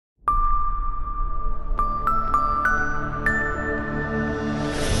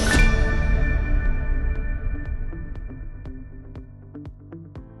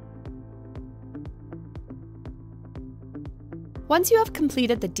Once you have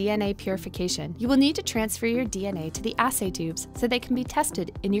completed the DNA purification, you will need to transfer your DNA to the assay tubes so they can be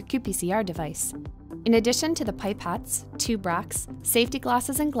tested in your qPCR device. In addition to the pipettes, tube racks, safety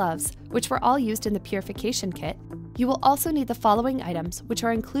glasses, and gloves, which were all used in the purification kit, you will also need the following items which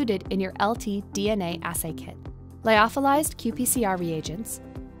are included in your LT-DNA assay kit: lyophilized qPCR reagents,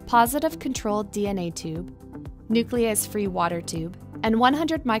 positive controlled DNA tube, nuclease-free water tube, and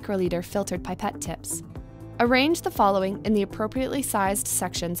 100 microliter filtered pipette tips. Arrange the following in the appropriately sized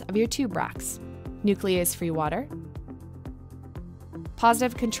sections of your tube racks: nuclease-free water,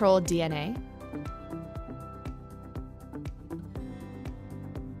 positive controlled DNA,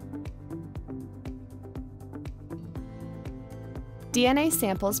 DNA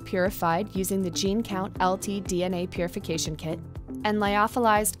samples purified using the GeneCount LT DNA purification kit, and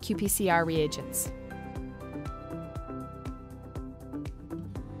lyophilized qPCR reagents.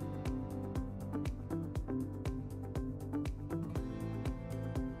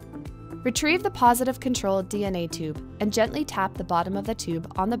 Retrieve the positive controlled DNA tube and gently tap the bottom of the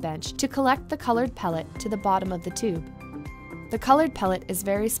tube on the bench to collect the colored pellet to the bottom of the tube. The colored pellet is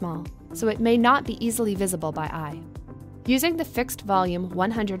very small, so it may not be easily visible by eye. Using the fixed volume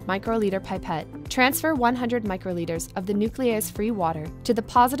 100 microliter pipette, transfer 100 microliters of the nuclease-free water to the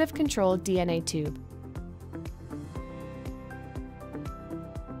positive controlled DNA tube.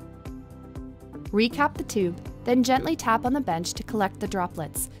 Recap the tube, then gently tap on the bench to collect the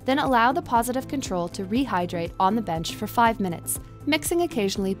droplets, then allow the positive control to rehydrate on the bench for 5 minutes, mixing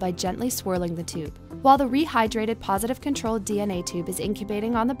occasionally by gently swirling the tube. While the rehydrated positive controlled DNA tube is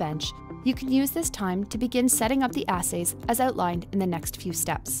incubating on the bench, you can use this time to begin setting up the assays as outlined in the next few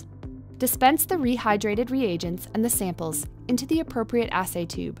steps. Dispense the rehydrated reagents and the samples into the appropriate assay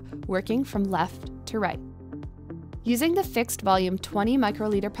tube, working from left to right. Using the fixed volume 20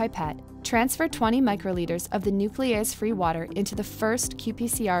 microliter pipette, transfer 20 microliters of the nuclease-free water into the first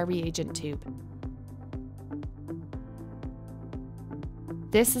qPCR reagent tube.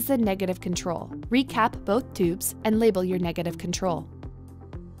 This is the negative control. Recap both tubes and label your negative control.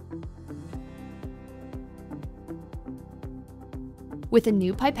 With a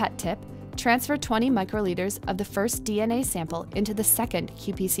new pipette tip, transfer 20 microliters of the first DNA sample into the second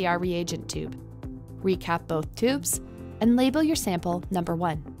qPCR reagent tube. Recap both tubes and label your sample number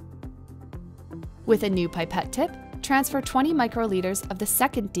 1. With a new pipette tip, transfer 20 microliters of the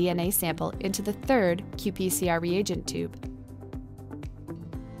second DNA sample into the third qPCR reagent tube.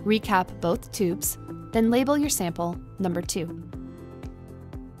 Recap both tubes, then label your sample number 2.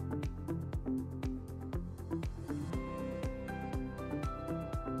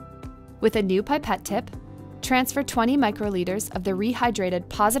 With a new pipette tip, transfer 20 microliters of the rehydrated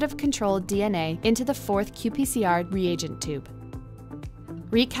positive controlled DNA into the fourth qPCR reagent tube.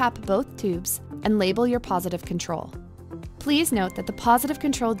 Recap both tubes and label your positive control. Please note that the positive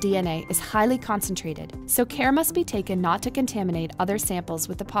controlled DNA is highly concentrated, so care must be taken not to contaminate other samples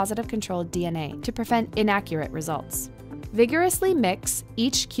with the positive controlled DNA to prevent inaccurate results. Vigorously mix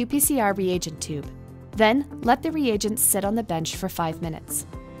each qPCR reagent tube. Then let the reagents sit on the bench for 5 minutes.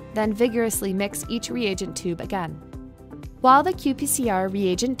 Then vigorously mix each reagent tube again. While the qPCR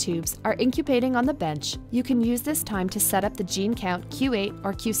reagent tubes are incubating on the bench, you can use this time to set up the GeneCount Q8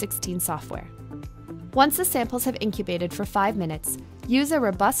 or Q16 software. Once the samples have incubated for 5 minutes, use a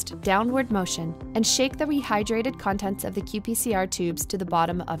robust downward motion and shake the rehydrated contents of the qPCR tubes to the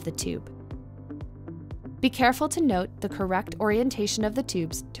bottom of the tube. Be careful to note the correct orientation of the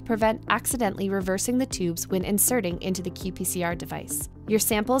tubes to prevent accidentally reversing the tubes when inserting into the qPCR device. Your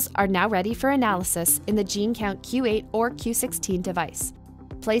samples are now ready for analysis in the GeneCount Q8 or Q16 device.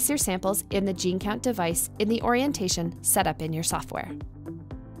 Place your samples in the GeneCount device in the orientation set up in your software.